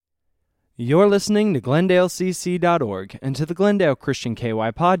You're listening to GlendaleCC.org and to the Glendale Christian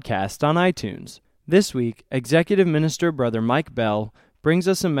KY podcast on iTunes. This week, Executive Minister Brother Mike Bell brings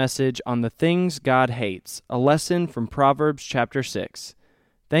us a message on the things God hates, a lesson from Proverbs chapter 6.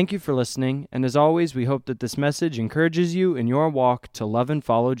 Thank you for listening, and as always, we hope that this message encourages you in your walk to love and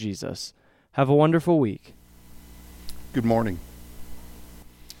follow Jesus. Have a wonderful week. Good morning.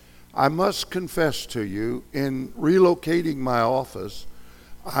 I must confess to you, in relocating my office,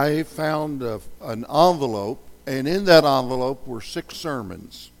 I found an envelope, and in that envelope were 6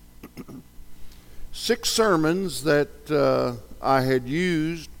 sermons. 6 sermons that I had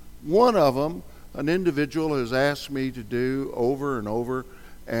used. One of them, an individual has asked me to do over and over,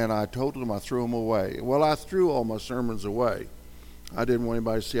 and I told him I threw them away. Well, I threw all my sermons away. I didn't want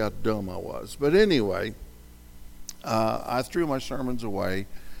anybody to see how dumb I was. But anyway, I threw my sermons away.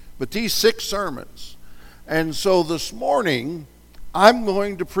 But these 6 sermons. And so this morning, I'm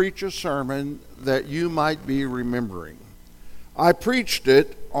going to preach a sermon that you might be remembering. I preached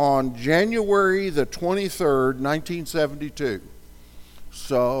it on January the 23rd, 1972.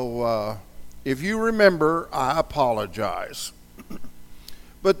 So if you remember, I apologize.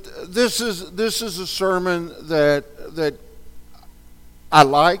 But this is a sermon that I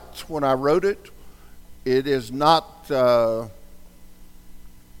liked when I wrote it. It is not...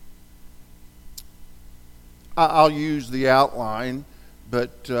 I'll use the outline,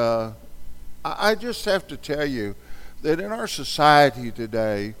 but I just have to tell you that in our society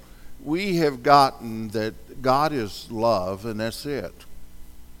today, we have gotten that God is love, and that's it.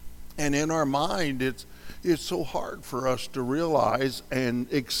 And in our mind, it's so hard for us to realize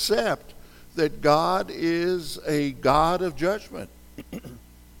and accept that God is a God of judgment.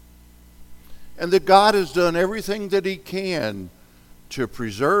 And that God has done everything that He can to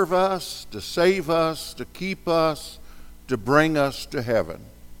preserve us, to save us, to keep us, to bring us to heaven.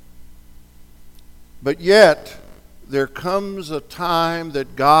 But yet, there comes a time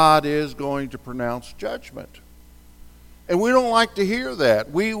that God is going to pronounce judgment. And we don't like to hear that.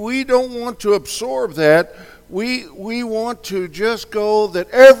 We don't want to absorb that. We want to just go that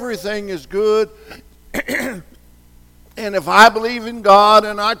everything is good. And if I believe in God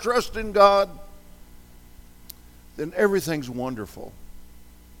and I trust in God, then everything's wonderful.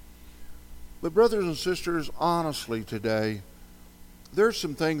 But brothers and sisters, honestly today, there's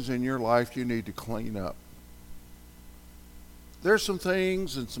some things in your life you need to clean up. There's some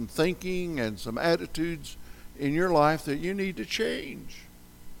things and some thinking and some attitudes in your life that you need to change.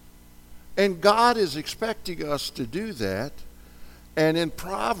 And God is expecting us to do that. And in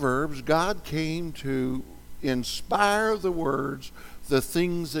Proverbs, God came to inspire the words, the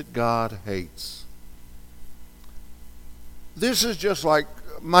things that God hates. This is just like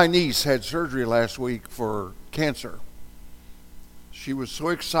my niece had surgery last week for cancer. She was so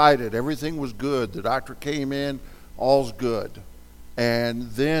excited. Everything was good. The doctor came in, all's good.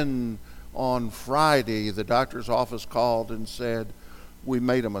 And then on Friday, the doctor's office called and said, we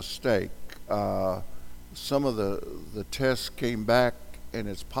made a mistake. Some of the tests came back and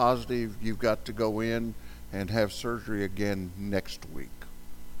it's positive. You've got to go in and have surgery again next week.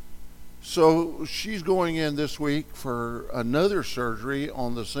 So she's going in this week for another surgery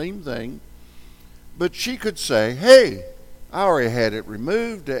on the same thing. But she could say, hey, I already had it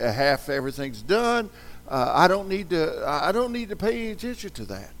removed. Half everything's done. I don't need to pay any attention to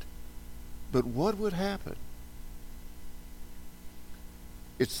that. But what would happen?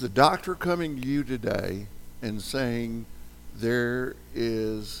 It's the doctor coming to you today and saying there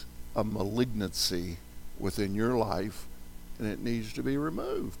is a malignancy within your life and it needs to be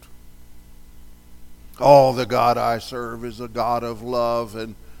removed. Oh, the God I serve is a God of love,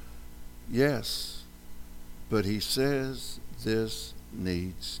 and yes, but He says this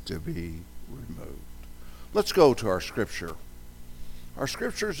needs to be removed. Let's go to our scripture. Our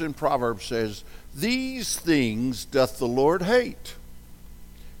scriptures in Proverbs says, these things doth the Lord hate.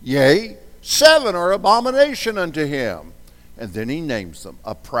 Yea, 7 are abomination unto Him. And then He names them: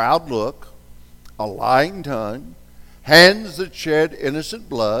 a proud look, a lying tongue, hands that shed innocent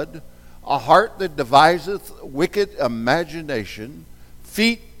blood, a heart that deviseth wicked imagination,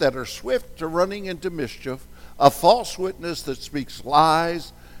 feet that are swift to running into mischief, a false witness that speaks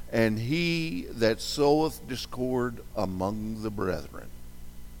lies, and he that soweth discord among the brethren.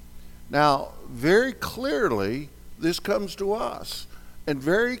 Now, very clearly, this comes to us. And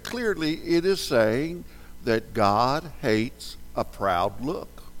very clearly, it is saying that God hates a proud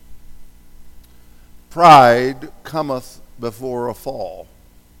look. Pride cometh before a fall.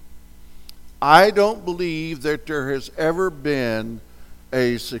 I don't believe that there has ever been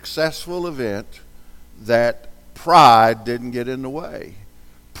a successful event that pride didn't get in the way.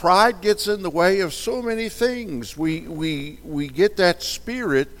 pride gets in the way of so many things. We get that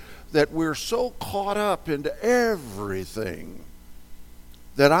spirit that we're so caught up into everything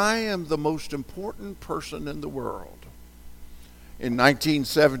that I am the most important person in the world. In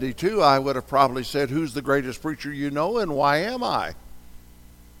 1972, I would have probably said, "Who's the greatest preacher you know, and why am I?"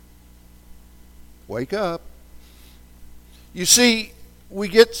 Wake up. You see, we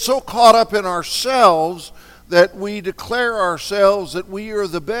get so caught up in ourselves that we declare ourselves that we are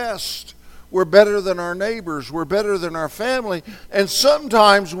the best. We're better than our neighbors. We're better than our family. And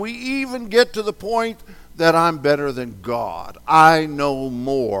sometimes we even get to the point that I'm better than God. I know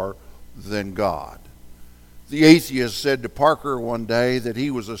more than God. The atheist said to Parker one day that he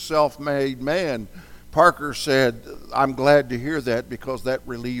was a self-made man. Parker said, "I'm glad to hear that because that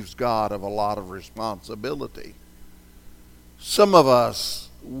relieves God of a lot of responsibility." Some of us,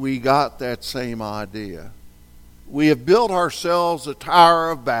 we got that same idea. We have built ourselves a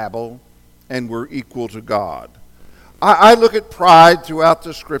Tower of Babel and we're equal to God. I look at pride throughout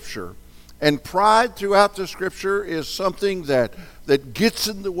the Scripture. And pride throughout the Scripture is something that gets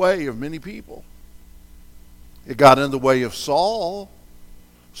in the way of many people. It got in the way of Saul.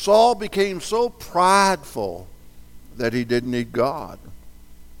 Saul became so prideful that he didn't need God.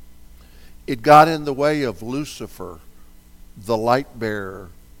 It got in the way of Lucifer, the light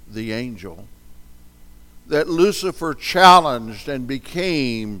bearer, the angel. That Lucifer challenged and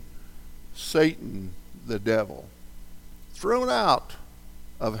became Satan, the devil. Thrown out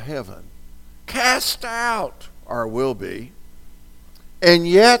of heaven. Cast out, or will be. And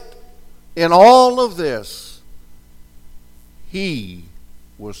yet, in all of this, he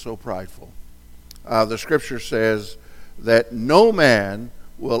was so prideful. The Scripture says that no man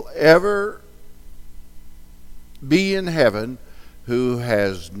will ever be in heaven who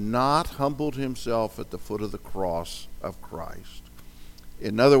has not humbled himself at the foot of the cross of Christ.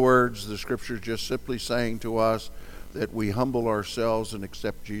 In other words, the Scripture is just simply saying to us that we humble ourselves and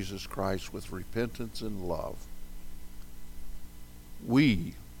accept Jesus Christ with repentance and love.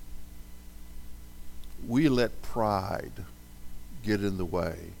 We let pride get in the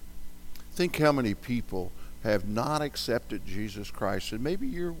way. Think how many people have not accepted Jesus Christ, and maybe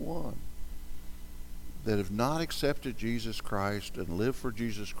you're one, that have not accepted Jesus Christ and live for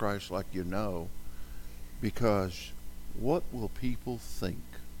Jesus Christ like you know, because what will people think?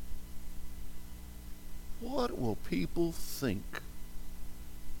 What will people think?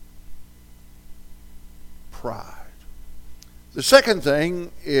 Pride. The second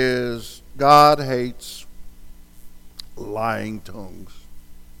thing is God hates lying tongues.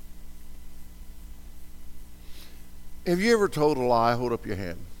 Have you ever told a lie? Hold up your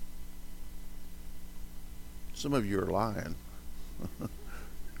hand. Some of you are lying.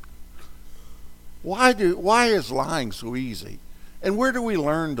 Why is lying so easy? And where do we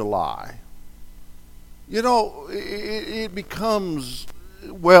learn to lie? You know, it becomes,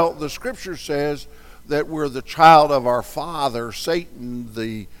 well, the Scripture says that we're the child of our father, Satan,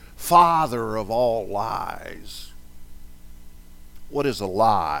 the father of all lies. What is a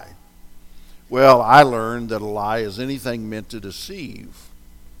lie? Well, I learned that a lie is anything meant to deceive.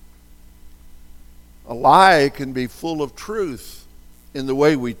 A lie can be full of truth in the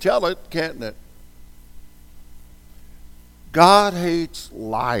way we tell it, can't it? God hates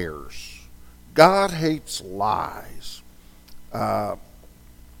liars. God hates lies. I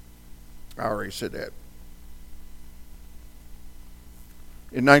already said that.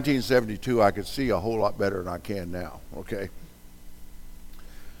 In 1972, I could see a whole lot better than I can now, okay?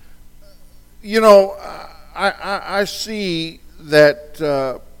 You know, I see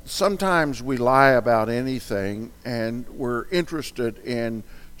that sometimes we lie about anything, and we're interested in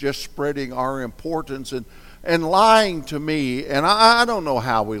just spreading our importance and lying to me. And I don't know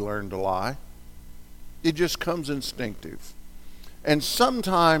how we learn to lie. It just comes instinctive. And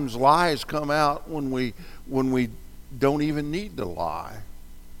sometimes lies come out when we don't even need to lie.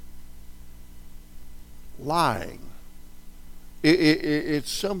 Lying.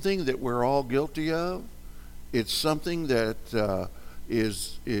 It's something that we're all guilty of. It's something that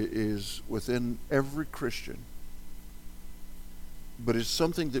is within every Christian. But it's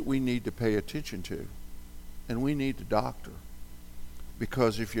something that we need to pay attention to. And we need to doctor.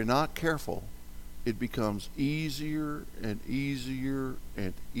 Because if you're not careful, it becomes easier and easier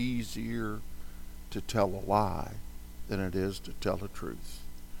and easier to tell a lie than it is to tell the truth.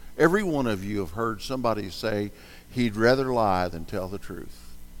 Every one of you have heard somebody say he'd rather lie than tell the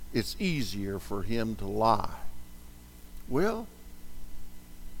truth. It's easier for him to lie. Well,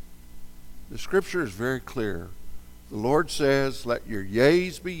 the Scripture is very clear. The Lord says, let your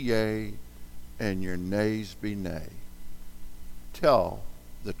yeas be yea and your nays be nay. Tell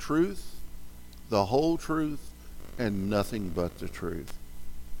the truth, the whole truth, and nothing but the truth.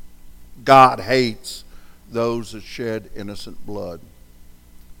 God hates those that shed innocent blood.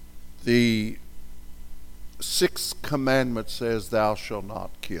 The sixth commandment says, thou shalt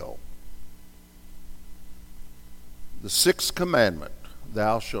not kill. The sixth commandment,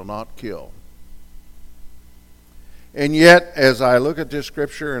 thou shalt not kill. And yet, as I look at this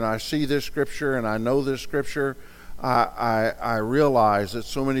scripture and I see this scripture and I know this scripture, I realize that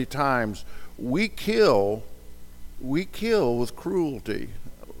so many times we kill with cruelty.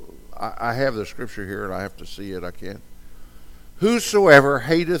 I have the scripture here and I have to see it. I can't. Whosoever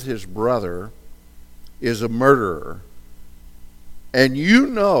hateth his brother is a murderer, and you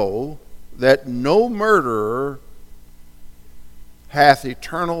know that no murderer hath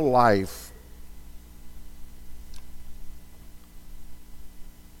eternal life.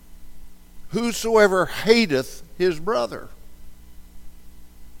 Whosoever hateth his brother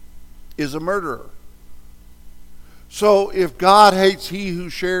is a murderer. So if God hates he who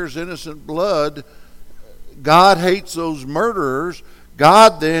shares innocent blood, God hates those murderers.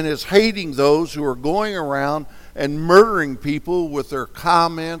 God then is hating those who are going around and murdering people with their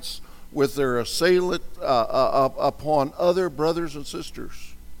comments, with their assailant upon other brothers and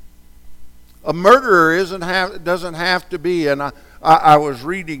sisters. A murderer doesn't have to be, and I was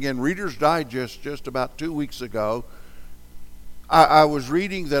reading in Reader's Digest just about 2 weeks ago, I was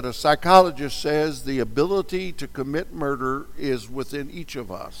reading that a psychologist says the ability to commit murder is within each of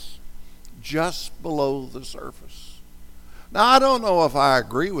us, just below the surface. Now, I don't know if I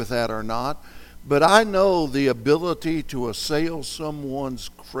agree with that or not, but I know the ability to assail someone's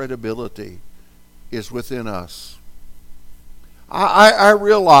credibility is within us. I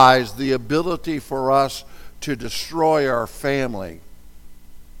realize the ability for us to destroy our family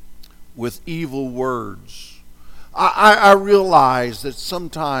with evil words. I realize that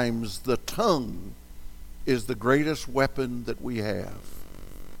sometimes the tongue is the greatest weapon that we have.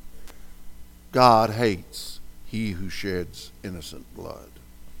 God hates he who sheds innocent blood.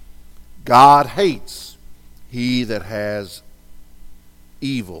 God hates he that has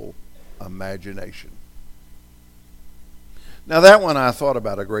evil imagination. Now that one I thought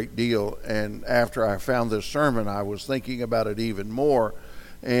about a great deal, and after I found this sermon I was thinking about it even more.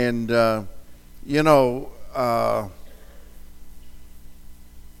 And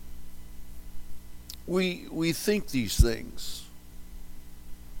we think these things,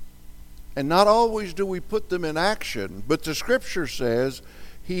 and not always do we put them in action. But the scripture says,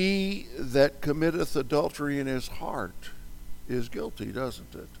 he that committeth adultery in his heart is guilty,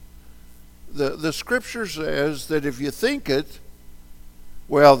 doesn't it? The scripture says that if you think it,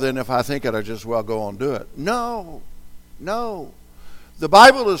 well, then if I think it, I just well go on do it. No. The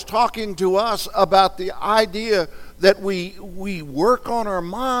Bible is talking to us about the idea that we work on our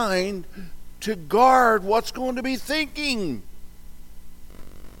mind to guard what's going to be thinking.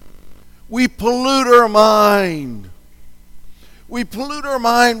 We pollute our mind. We pollute our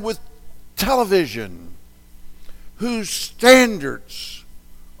mind with television, whose standards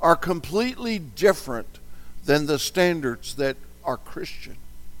are completely different than the standards that are Christian.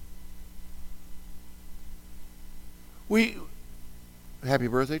 Happy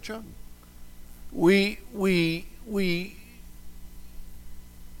birthday, Chung. We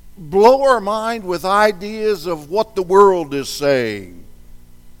blow our mind with ideas of what the world is saying.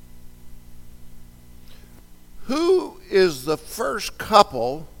 Who is the first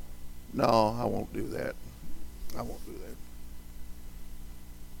couple? No, I won't do that.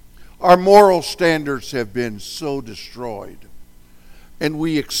 Our moral standards have been so destroyed, and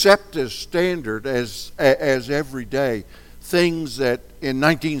we accept as standard, as every day, things that in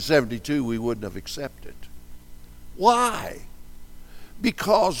 1972 we wouldn't have accepted. Why?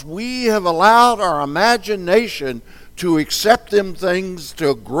 Because we have allowed our imagination to accept them things,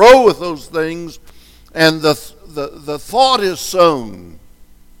 to grow with those things, and the thought is sown.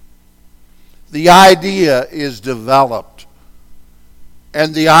 The idea is developed,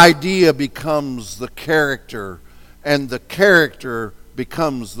 and the idea becomes the character, and the character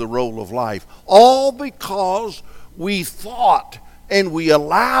becomes the role of life. All because we thought, and we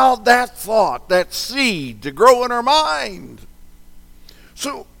allowed that thought, that seed, to grow in our mind.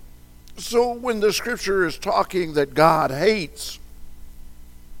 So when the scripture is talking that God hates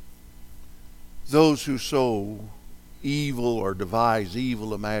those who sow evil or devise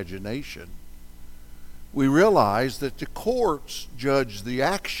evil imagination, we realize that the courts judge the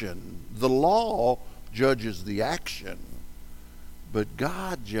action, the law judges the action, but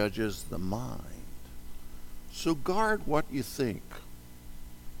God judges the mind. So guard what you think.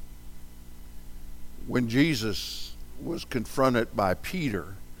 When Jesus was confronted by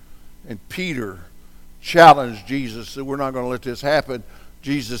Peter, and Peter challenged Jesus, said, we're not going to let this happen.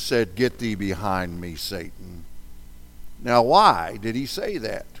 Jesus said, get thee behind me, Satan. Now, why did he say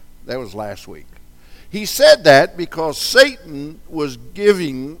that? That was last week. He said that because Satan was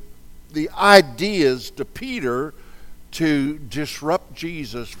giving the ideas to Peter to disrupt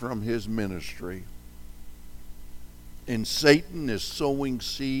Jesus from his ministry. And Satan is sowing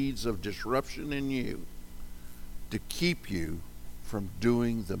seeds of disruption in you to keep you from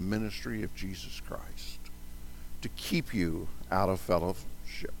doing the ministry of Jesus Christ, to keep you out of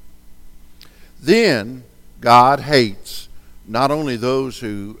fellowship. Then God hates not only those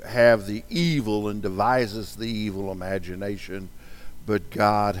who have the evil and devises the evil imagination, but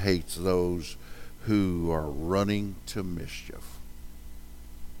God hates those who are running to mischief.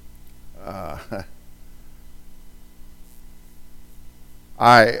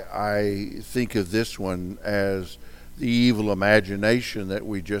 I think of this one as the evil imagination that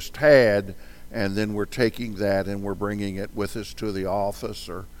we just had, and then we're taking that and we're bringing it with us to the office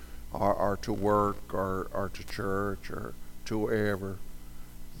or to work or to church or to wherever,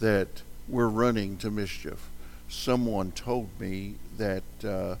 that we're running to mischief. Someone told me that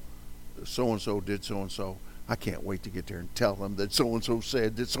so-and-so did so-and-so. I can't wait to get there and tell them that so-and-so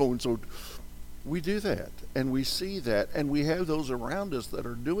said that so-and-so. We do that, and we see that, and we have those around us that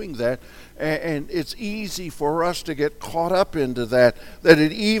are doing that, and it's easy for us to get caught up into that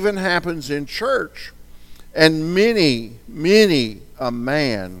it even happens in church. And many a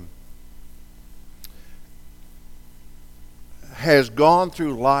man has gone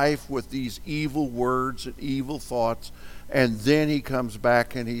through life with these evil words and evil thoughts, and then he comes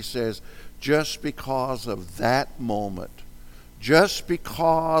back and he says, just because of that moment, just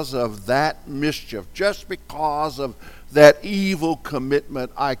because of that mischief, just because of that evil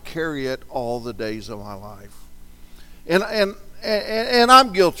commitment, I carry it all the days of my life. And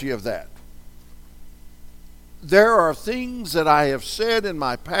I'm guilty of that. There are things that I have said in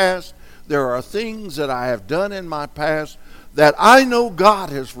my past, there are things that I have done in my past that I know God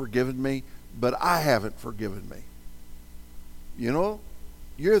has forgiven me, but I haven't forgiven me. You know,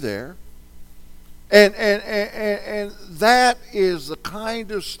 you're there. And that is the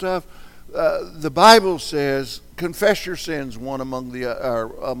kind of stuff the Bible says, confess your sins one among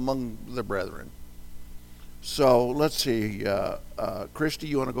the brethren. So let's see, Christy,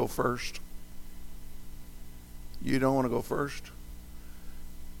 you want to go first? You don't want to go first?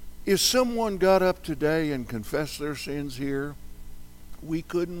 If someone got up today and confessed their sins here, we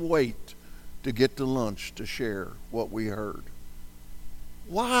couldn't wait to get to lunch to share what we heard.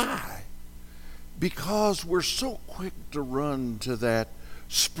 Why? Because we're so quick to run to that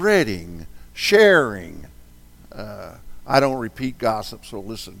spreading, sharing. I don't repeat gossip, so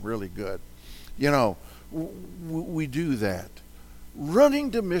listen really good. You know, we do that.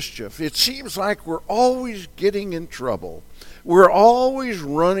 Running to mischief. It seems like we're always getting in trouble. We're always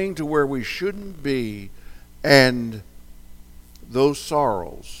running to where we shouldn't be, and those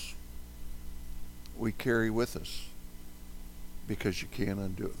sorrows we carry with us because you can't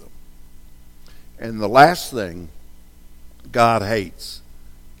undo them. And the last thing, God hates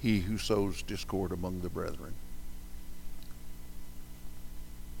he who sows discord among the brethren.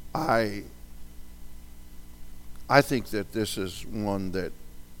 I think that this is one that,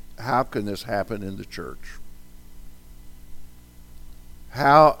 how can this happen in the church?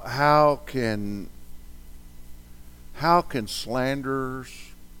 How can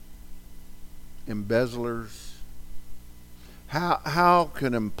slanderers, embezzlers, how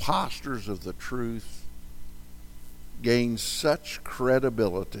can imposters of the truth gain such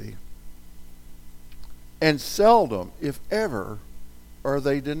credibility, and seldom, if ever, are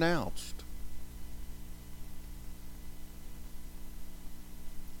they denounced?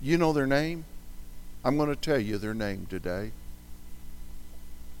 You know their name? I'm going to tell you their name today.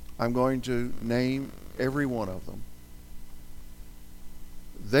 I'm going to name every one of them.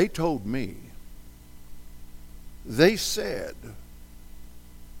 They told me, they said,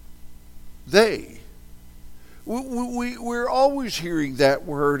 we're always hearing that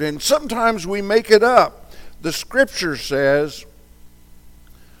word, and sometimes we make it up. The scripture says,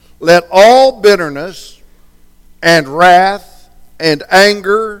 let all bitterness and wrath and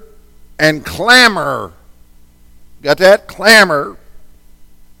anger and clamor, got that? Clamor,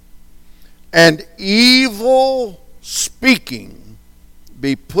 and evil speaking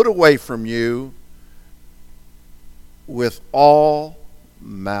be put away from you with all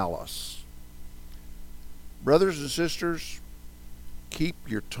malice. Brothers and sisters, keep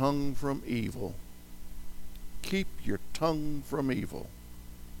your tongue from evil. Keep your tongue from evil.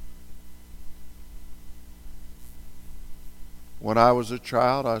 When I was a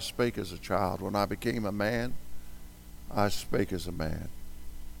child, I spake as a child. When I became a man, I spake as a man.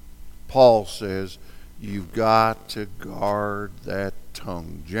 Paul says, you've got to guard that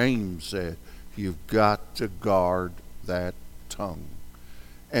tongue. James said, you've got to guard that tongue.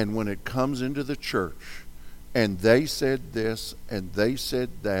 And when it comes into the church, and they said this, and they said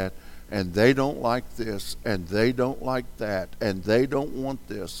that, and they don't like this, and they don't like that, and they don't want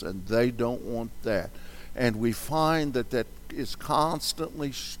this, and they don't want that, and we find that that is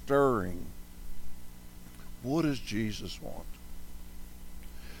constantly stirring, what does Jesus want?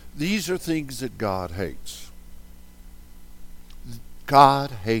 These are things that God hates.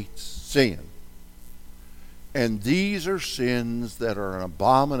 God hates sin. And these are sins that are an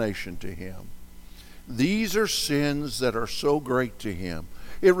abomination to him. These are sins that are so great to him.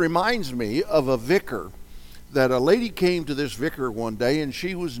 It reminds me of a vicar, that a lady came to this vicar one day, and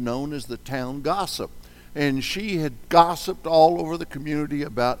she was known as the town gossip. And she had gossiped all over the community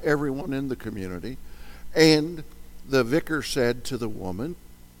about everyone in the community. And the vicar said to the woman,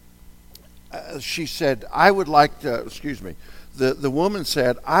 she said, I would like to, the woman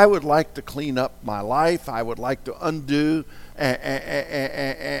said, I would like to clean up my life. I would like to undo,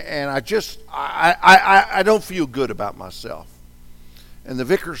 and I don't feel good about myself. And the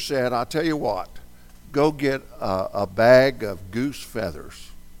vicar said, I'll tell you what, go get a bag of goose feathers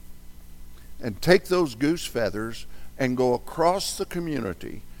and take those goose feathers and go across the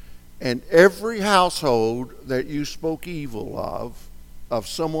community, and every household that you spoke evil of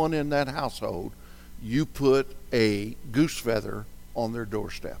someone in that household, you put a goose feather on their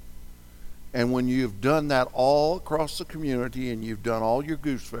doorstep. And when you've done that all across the community and you've done all your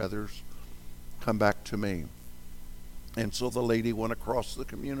goose feathers, come back to me. And so the lady went across the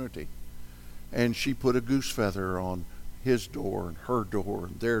community, and she put a goose feather on his door and her door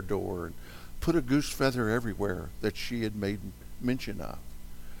and their door, and put a goose feather everywhere that she had made mention of.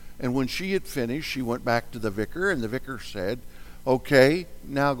 And when she had finished, she went back to the vicar, and the vicar said, okay,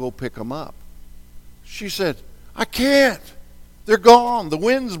 now go pick them up. She said, I can't. They're gone. The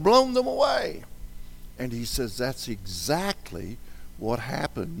wind's blown them away. And he says, that's exactly what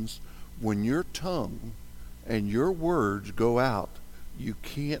happens when your tongue and your words go out. You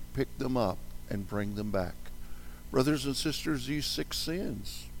can't pick them up and bring them back. Brothers and sisters, these 6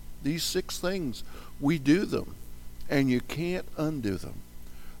 sins, these 6 things, we do them, and you can't undo them.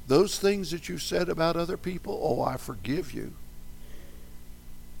 Those things that you said about other people, oh, I forgive you.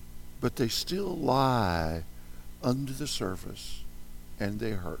 But they still lie under the surface, and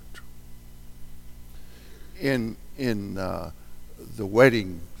they hurt. In the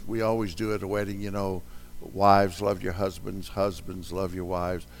wedding, we always do at a wedding, wives love your husbands, husbands love your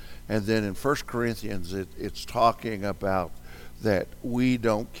wives. And then in 1 Corinthians, it's talking about that we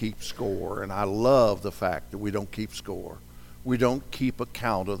don't keep score. And I love the fact that we don't keep score. We don't keep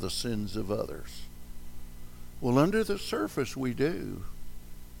account of the sins of others. Well, under the surface, we do.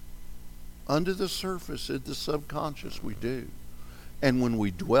 Under the surface, in the subconscious, we do. And when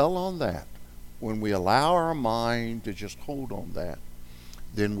we dwell on that, when we allow our mind to just hold on that,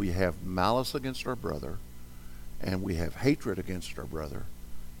 then we have malice against our brother, and we have hatred against our brother,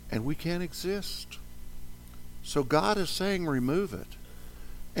 and we can't exist. So God is saying remove it.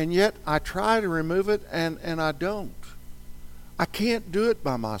 And yet I try to remove it, and I don't. I can't do it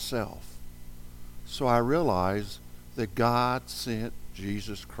by myself. So I realize that God sent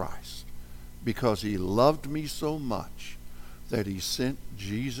Jesus Christ because he loved me so much that he sent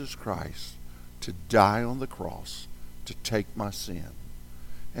Jesus Christ to die on the cross to take my sin.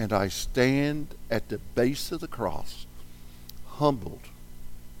 And I stand at the base of the cross, humbled,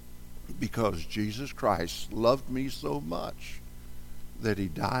 because Jesus Christ loved me so much that he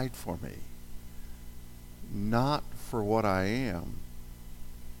died for me. Not for what I am,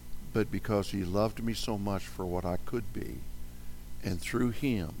 but because he loved me so much for what I could be. And through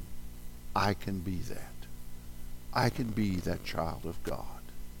him, I can be that. I can be that child of God.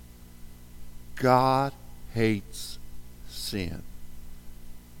 God hates sin,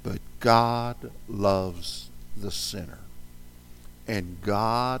 but God loves the sinner. And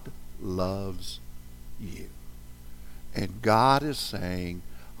God loves you. And God is saying,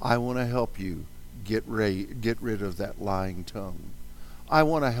 I want to help you get rid of that lying tongue. I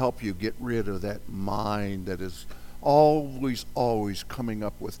want to help you get rid of that mind that is always coming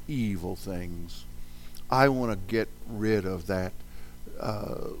up with evil things. I want to get rid of that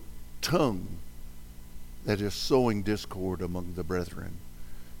tongue that is sowing discord among the brethren,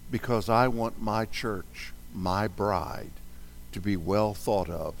 because I want my church, my bride, to be well thought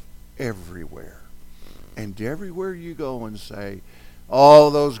of everywhere. And everywhere you go and say,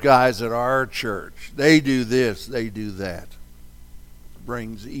 all those guys at our church, they do this, they do that.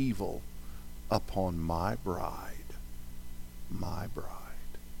 brings evil upon my bride. My bride.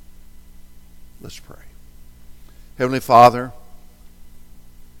 Let's pray. Heavenly Father,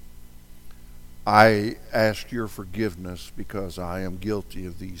 I ask your forgiveness because I am guilty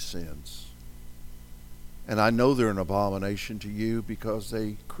of these sins. And I know they're an abomination to you because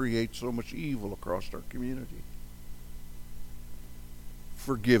they create so much evil across our community.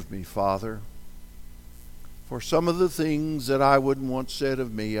 Forgive me, Father, for some of the things that I wouldn't want said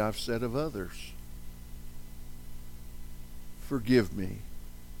of me, I've said of others. Forgive me.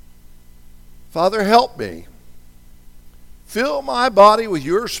 Father, help me. Fill my body with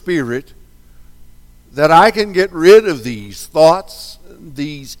your Spirit that I can get rid of these thoughts,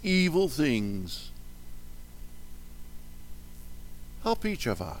 these evil things. Help each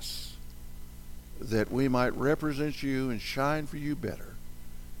of us that we might represent you and shine for you better.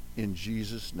 In Jesus' name.